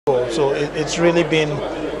So it's really been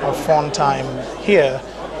a fun time here.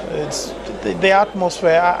 It's the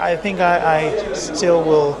atmosphere. I think I still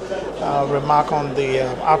will remark on the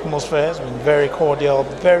atmosphere. It's been very cordial,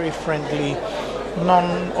 very friendly.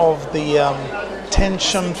 None of the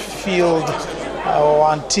tension-filled or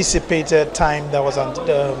anticipated time that was a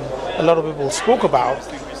lot of people spoke about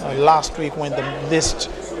last week when the list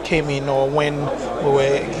came in, or when we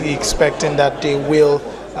were expecting that they will.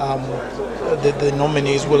 The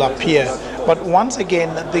nominees will appear. But once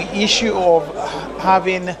again, the issue of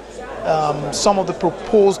having some of the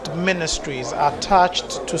proposed ministries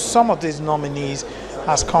attached to some of these nominees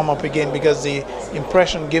has come up again, because the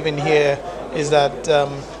impression given here is that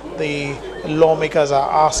the lawmakers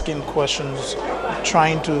are asking questions,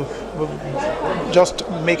 trying to just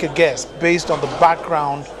make a guess based on the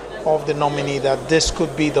background of the nominee that this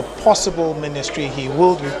could be the possible ministry he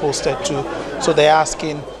will be posted to. So they're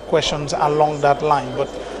asking questions along that line. But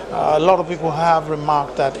a lot of people have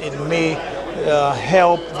remarked that it may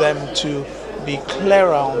help them to be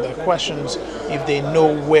clearer on their questions if they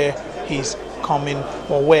know where he's coming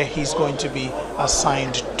or where he's going to be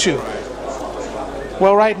assigned to.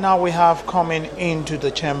 Well, right now we have coming into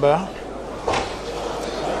the chamber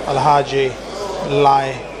Alhaji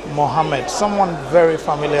Lai Mohammed, someone very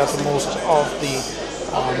familiar to most of the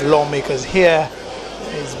lawmakers here.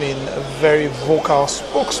 He's been a very vocal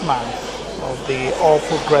spokesman of the All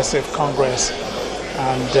Progressive Congress,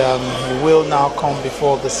 and he will now come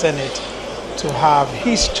before the Senate to have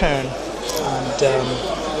his turn and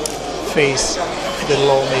face the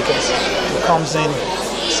lawmakers. He comes in,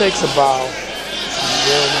 takes a bow, and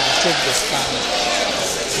will now take the stand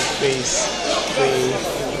to face the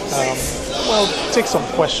take some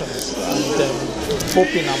questions, and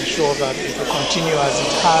hoping, I'm sure, that it will continue as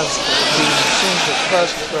it has been since the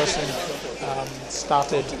first person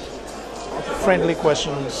started. Friendly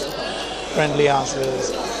questions, friendly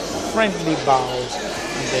answers, friendly bows,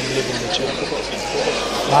 and then leaving the chair.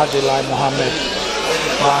 Alhaji Lai Mohammed,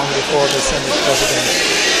 now before the Senate President,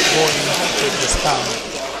 going to take the stand.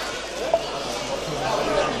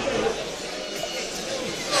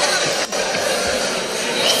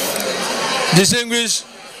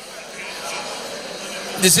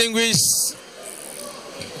 Distinguished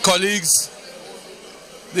colleagues,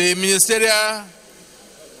 the ministerial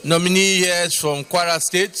nominee here is from Kwara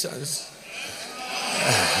State.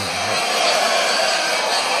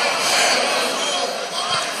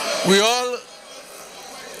 We all,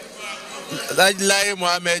 like Lai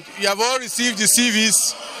Mohammed, you have all received the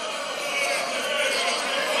CVs.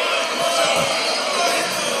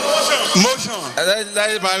 Motion.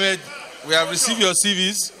 Lai Mohammed, we have received your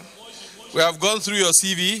CVs. We have gone through your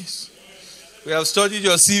CV. We have studied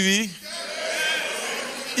your CV.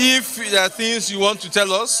 If there are things you want to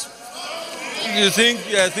tell us, if you think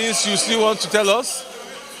there are things you still want to tell us,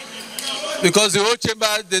 because the whole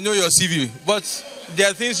chamber, they know your CV, but there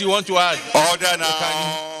are things you want to add. Order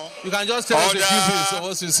now. You can just tell us a few things of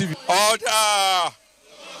what's your CV. Order.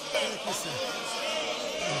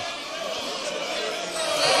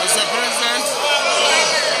 Mr. President.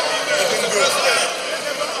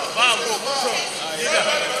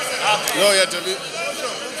 No, yet to be.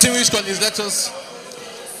 Distinguished colleagues, let us.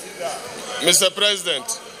 Mr.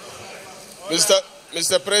 President,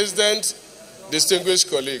 Mr. President, distinguished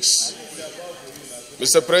colleagues,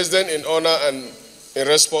 Mr. President, in honor and in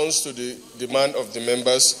response to the demand of the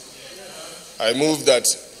members, I move that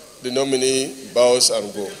the nominee bows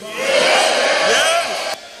and go.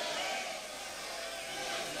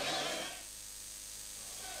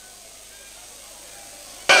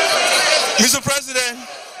 Mr. President.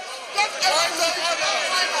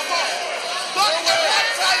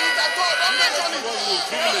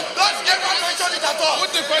 Don't ever mention it at all.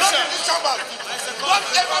 Put the question. Not in this chamber. Don't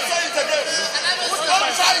ever say it again.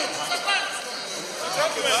 Don't try it.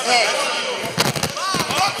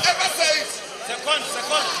 Don't ever say it.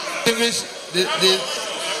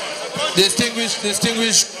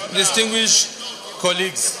 Distinguished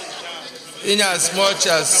colleagues, in as much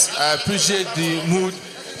as I appreciate the mood,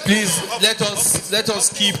 please let us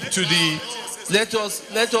keep to the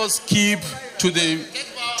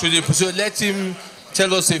procedure. Let him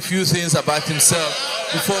tell us a few things about himself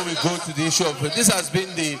before we go to the issue of this. Has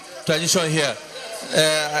been the tradition here.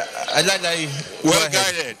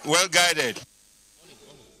 Well guided.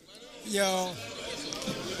 Your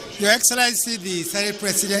Excellency the Senate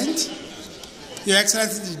President, Your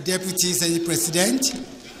Excellency the Deputy Senate President,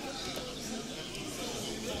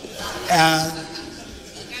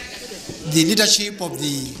 the leadership of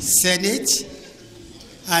the Senate,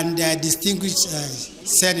 and distinguished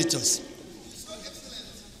senators.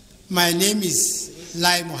 My name is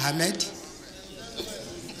Lai Mohammed.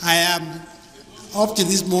 I am, up to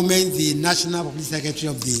this moment, the National Public Secretary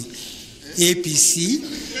of the APC.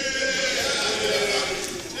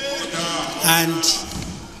 And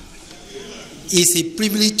it's a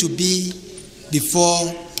privilege to be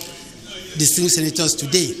before distinguished senators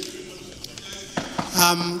today.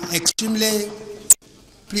 I'm extremely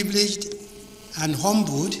privileged and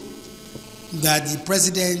humbled that the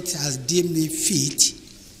President has deemed me fit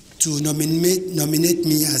to nominate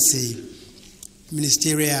me as a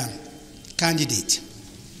ministerial candidate.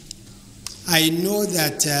 I know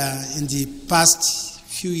that in the past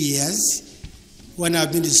few years, when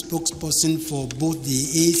I've been the spokesperson for both the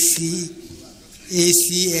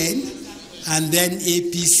ACN and then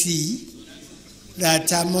APC,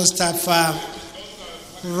 that I must have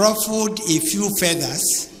ruffled a few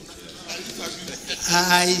feathers.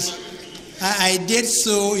 I did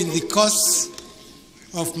so in the course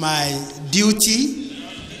of my duty,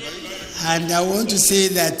 and I want to say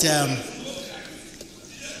that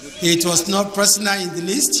it was not personal in the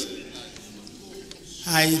least.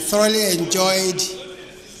 I thoroughly enjoyed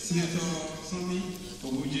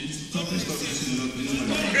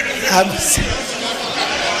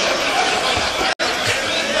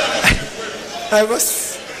I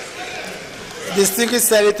was distinguished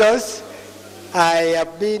senators. I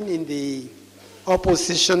have been in the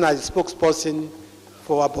opposition as a spokesperson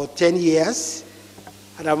for about 10 years,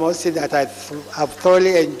 and I must say that I have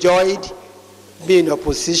thoroughly enjoyed being in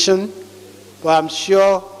opposition, but I'm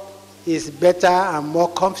sure it's better and more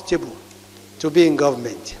comfortable to be in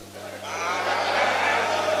government.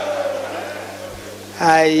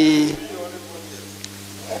 I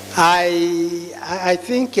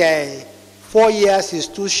think 4 years is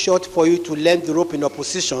too short for you to learn the rope in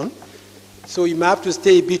opposition, so you might have to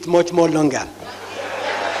stay a bit much more longer.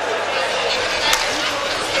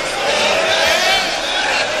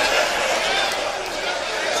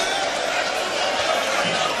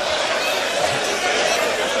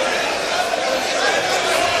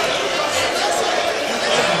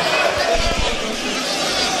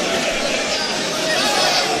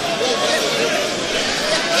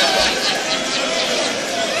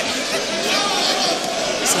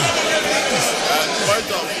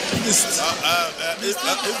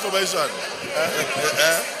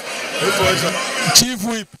 Information. Chief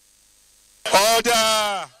Whip.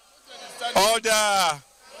 Order. Order.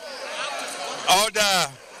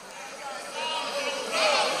 Order.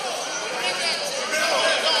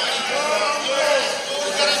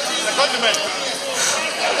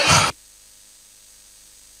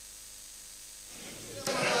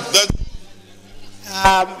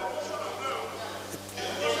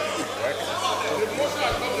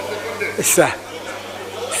 Sir,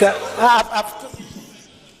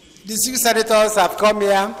 the six senators have come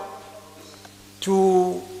here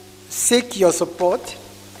to seek your support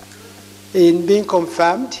in being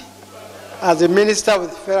confirmed as a minister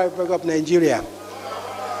with the Federal Republic of Nigeria.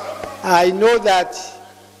 I know that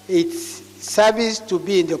it's service to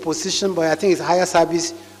be in the opposition, but I think it's higher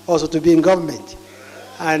service also to be in government.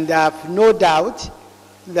 And I have no doubt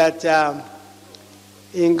that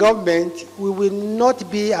in government, we will not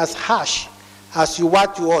be as harsh as you were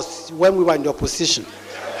to us when we were in the opposition.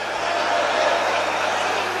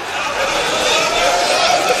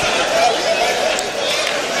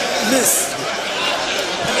 Please.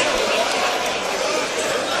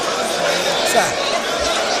 Sir.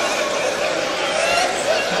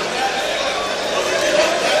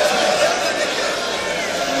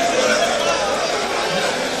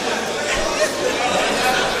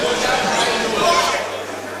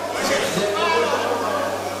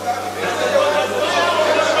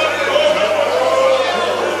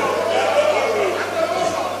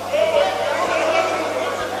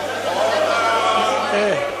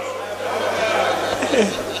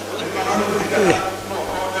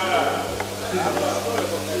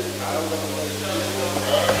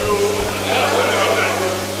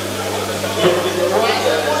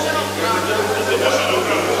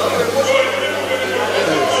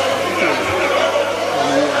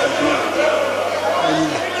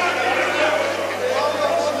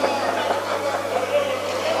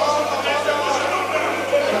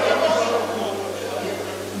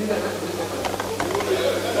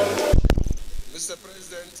 Mr.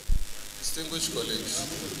 President, distinguished colleagues,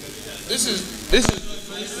 this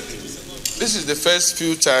is the first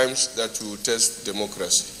few times that we will test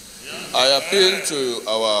democracy. I appeal to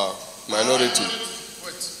our minority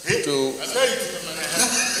to...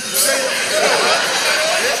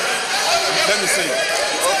 Let me say it.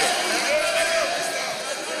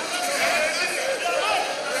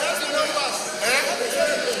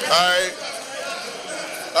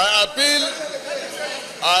 I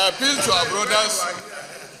appeal to our brothers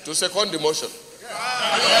to second the motion.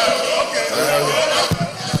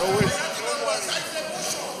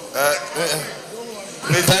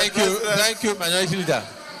 Thank you, Minority Leader.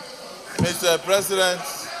 Mr. President,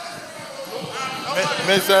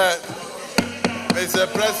 Mr.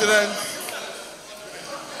 President,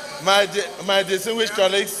 my distinguished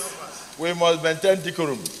colleagues, we must maintain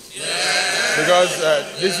decorum because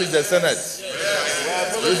this is the Senate.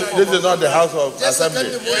 This is not the House of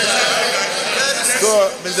Assembly.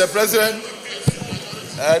 So, Mr. President,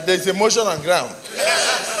 there's a motion on ground.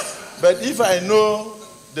 But if I know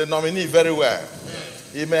the nominee very well,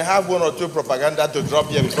 he may have one or two propaganda to drop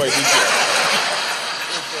here before he leaves here.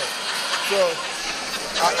 So,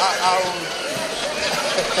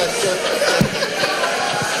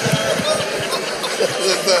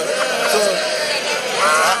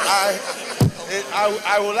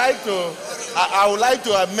 I would like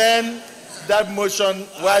to amend that motion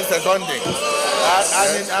while seconding.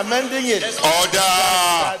 And in amending it,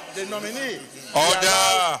 the nominee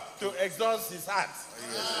to exhaust his heart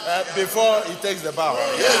before he takes the bow. I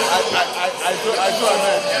do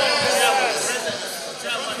amend.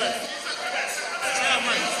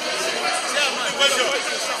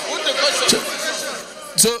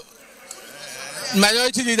 So,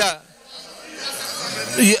 Minority Leader,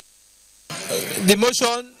 the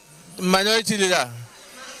motion, Minority Leader,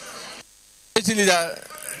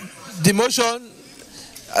 the motion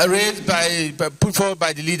raised put forward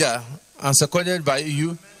by the leader and seconded by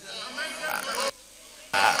you,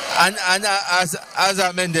 and as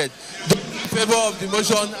amended. Those in favor of the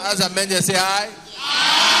motion as amended, say aye.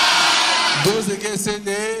 Those against, say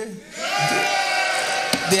nay.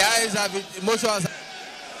 The ayes have it. The motion has.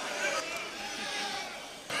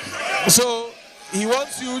 So he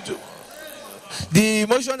wants you to. The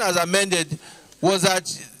motion as amended was that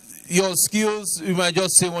your skills, you might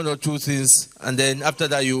just say one or two things, and then after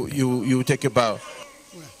that you take a bow.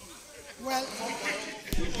 Well,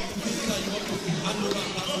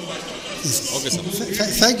 yes.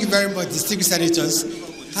 Okay, thank you very much, distinguished senators.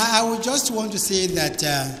 I would just want to say that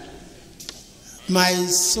my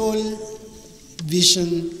sole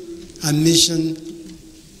vision and mission,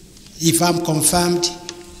 if I'm confirmed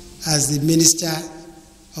as the Minister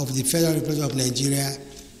of the Federal Republic of Nigeria,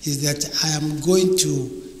 is that I am going to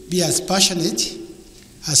be as passionate,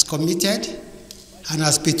 as committed, and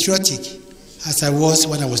as patriotic as I was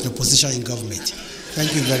when I was in opposition in government.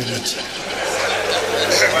 Thank you very much.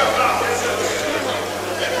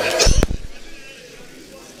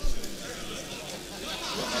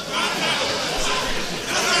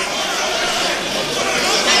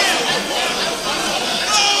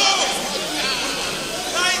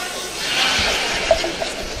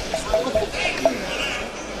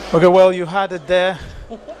 Okay, well, you had it there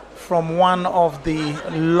from one of the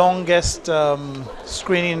longest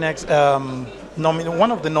screening,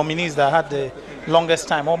 one of the nominees that had the longest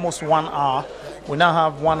time, almost 1 hour. We now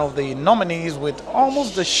have one of the nominees with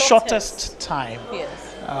almost the shortest time.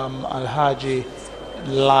 Yes. Alhaji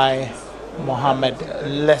Lai Mohammed,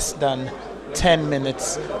 less than 10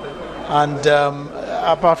 minutes. And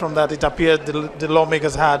apart from that, it appeared the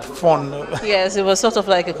lawmakers had fun. Yes, it was sort of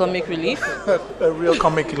like a comic relief. A real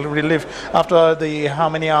comic relief after the how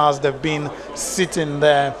many hours they've been sitting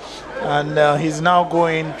there. And he's now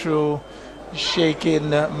going through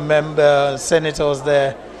shaking senators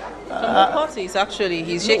there. From the parties, actually.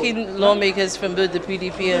 He's shaking lawmakers from both the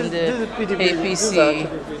PDP and the APC.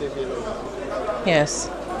 Yes.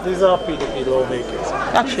 These are PDP lawmakers.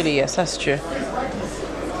 Actually, yes, that's true.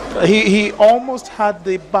 He almost had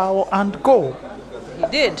the bow and go. He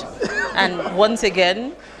did. And once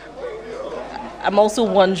again, I'm also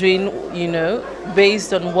wondering,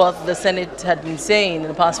 based on what the Senate had been saying in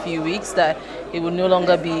the past few weeks, that it would no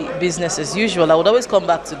longer be business as usual. I would always come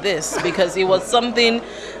back to this because it was something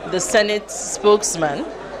the Senate spokesman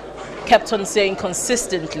kept on saying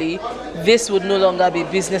consistently. This would no longer be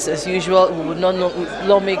business as usual. We would not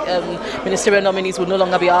ministerial nominees would no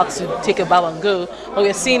longer be asked to take a bow and go. But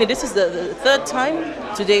we're seeing it. This is the third time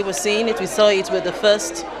today we're seeing it. We saw it with the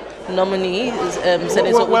first nominee,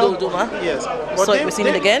 Senator Udo Udoma. Yes. So we're seeing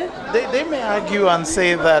it again. They may argue and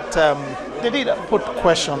say that they did put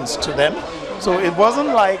questions to them. So it wasn't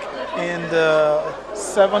like in the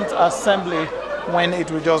 7th Assembly when it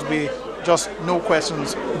would just be no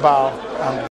questions, bow and